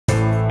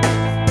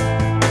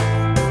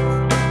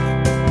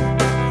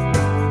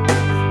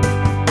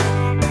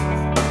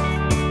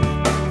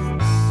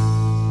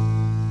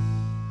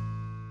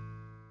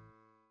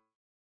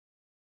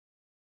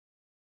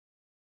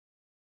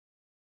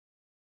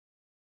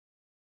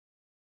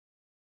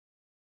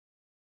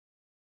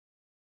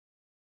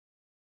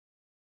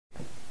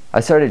I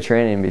started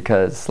training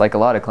because, like a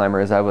lot of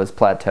climbers, I was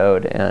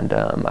plateaued and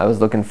I was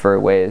looking for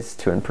ways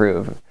to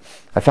improve.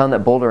 I found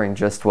that bouldering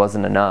just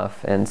wasn't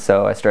enough, and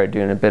so I started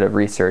doing a bit of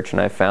research,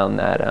 and I found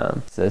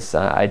that this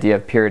idea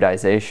of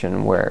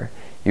periodization, where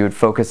you would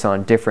focus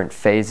on different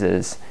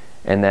phases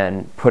and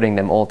then putting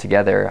them all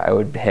together, I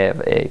would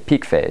have a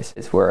peak phase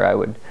where I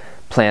would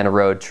plan a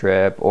road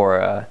trip or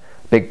a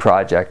big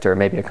project or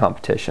maybe a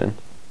competition.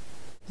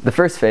 The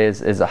first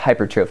phase is a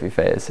hypertrophy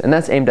phase, and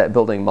that's aimed at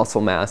building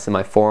muscle mass in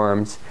my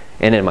forearms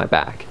and in my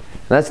back.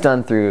 And that's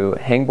done through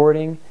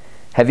hangboarding,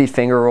 heavy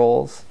finger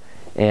rolls,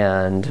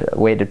 and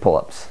weighted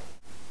pull-ups.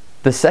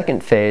 The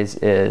second phase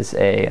is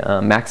a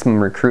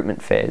maximum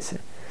recruitment phase,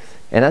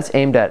 and that's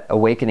aimed at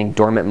awakening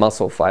dormant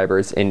muscle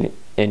fibers in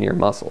your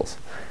muscles.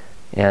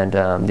 And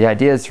the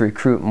idea is to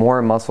recruit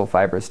more muscle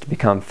fibers to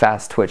become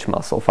fast twitch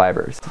muscle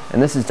fibers.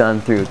 And this is done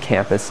through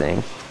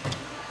campusing.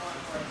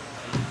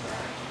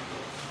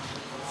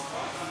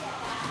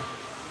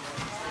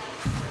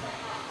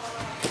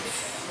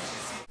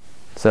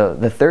 So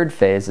the third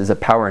phase is a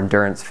power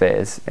endurance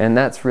phase, and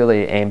that's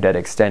really aimed at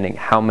extending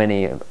how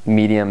many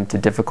medium to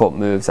difficult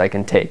moves I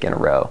can take in a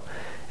row.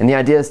 And the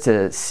idea is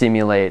to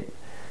simulate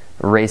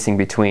racing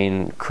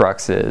between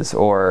cruxes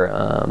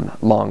or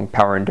long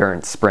power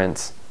endurance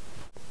sprints.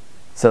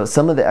 So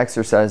some of the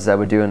exercises I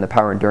would do in the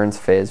power endurance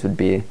phase would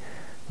be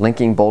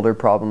linking boulder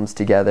problems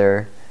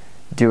together,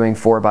 doing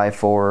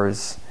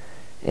 4x4s,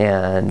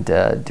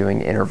 and doing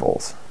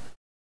intervals.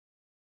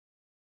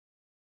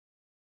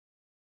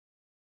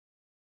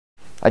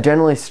 I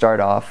generally start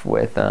off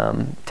with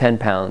 10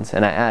 pounds,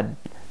 and I add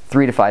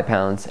 3 to 5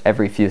 pounds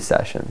every few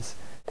sessions.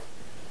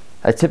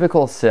 A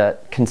typical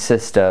set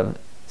consists of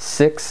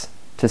 6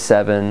 to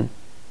 7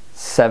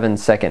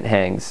 7-second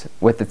hangs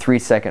with a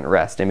 3-second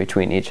rest in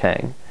between each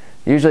hang.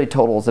 It usually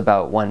totals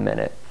about 1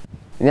 minute.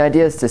 And the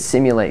idea is to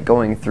simulate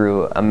going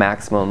through a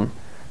maximum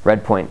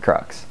red point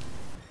crux.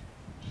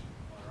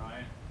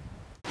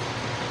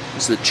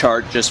 Is the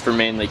chart just for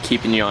mainly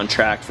keeping you on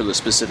track for the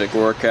specific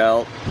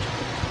workout?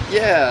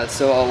 Yeah,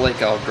 so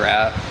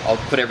I'll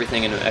put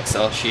everything in an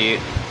Excel sheet,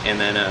 and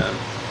then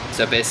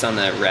so based on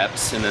the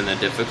reps and then the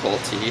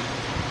difficulty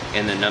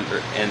and the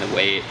number and the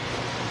weight,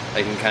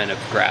 I can kind of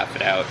graph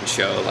it out and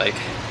show like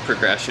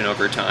progression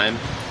over time.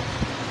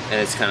 And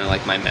it's kind of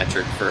like my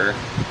metric for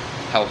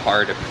how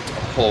hard a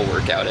whole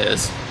workout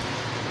is.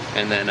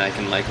 And then I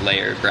can like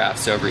layer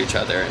graphs over each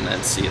other and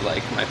then see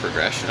like my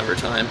progression over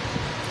time.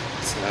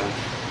 So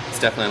it's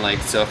definitely like,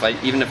 so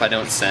even if I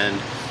don't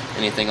send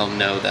anything, I'll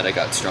know that I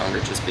got stronger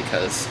just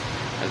because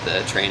of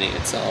the training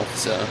itself.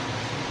 So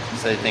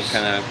I think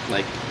kind of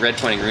like red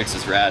pointing roots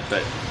is rad,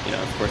 but you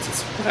know, of course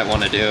it's what I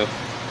want to do,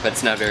 but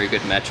it's not a very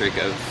good metric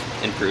of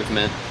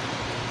improvement.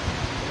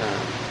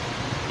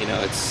 You know,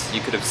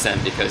 you could have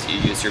sent because you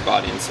used your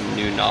body in some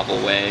new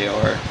novel way,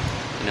 or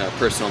you know,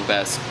 personal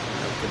best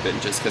could have been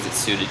just because it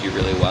suited you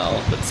really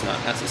well, but it's not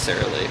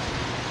necessarily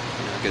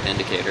a good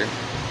indicator.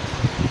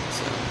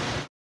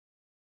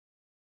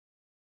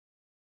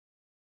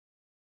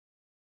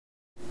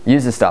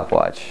 Use a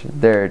stopwatch.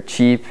 They're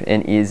cheap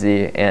and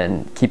easy,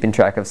 and keeping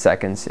track of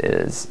seconds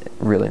is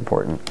really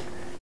important.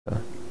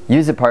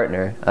 Use a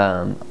partner.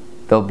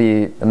 They'll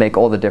make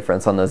all the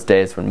difference on those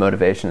days when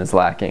motivation is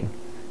lacking.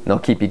 And they'll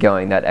keep you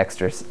going that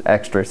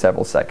extra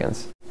several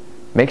seconds.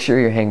 Make sure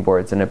your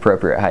hangboard's an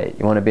appropriate height.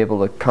 You want to be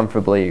able to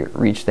comfortably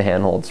reach the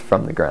handholds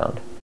from the ground.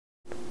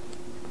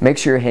 Make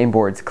sure your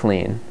hangboard's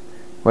clean.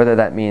 Whether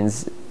that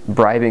means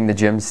bribing the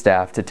gym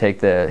staff to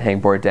take the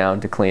hangboard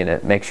down to clean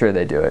it, make sure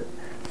they do it.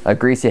 A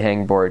greasy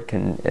hangboard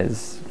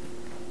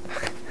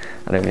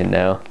I don't even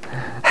know.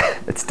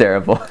 It's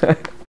terrible.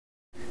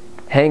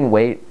 Hang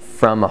weight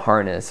from a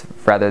harness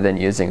rather than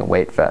using a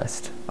weight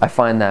vest. I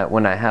find that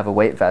when I have a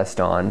weight vest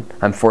on,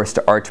 I'm forced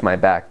to arch my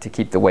back to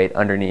keep the weight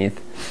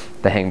underneath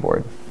the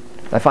hangboard.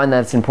 I find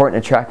that it's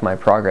important to track my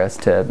progress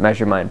to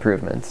measure my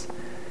improvements.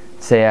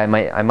 Say I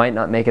might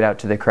not make it out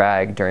to the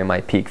crag during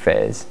my peak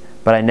phase,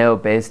 but I know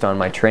based on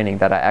my training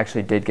that I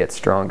actually did get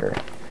stronger.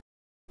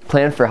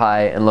 Plan for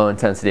high and low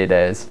intensity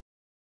days.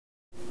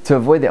 To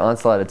avoid the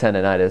onslaught of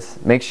tendonitis,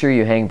 make sure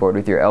you hangboard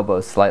with your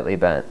elbows slightly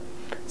bent.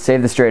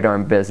 Save the straight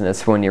arm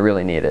business for when you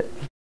really need it.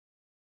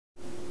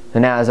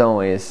 And as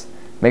always,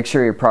 make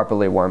sure you're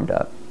properly warmed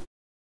up.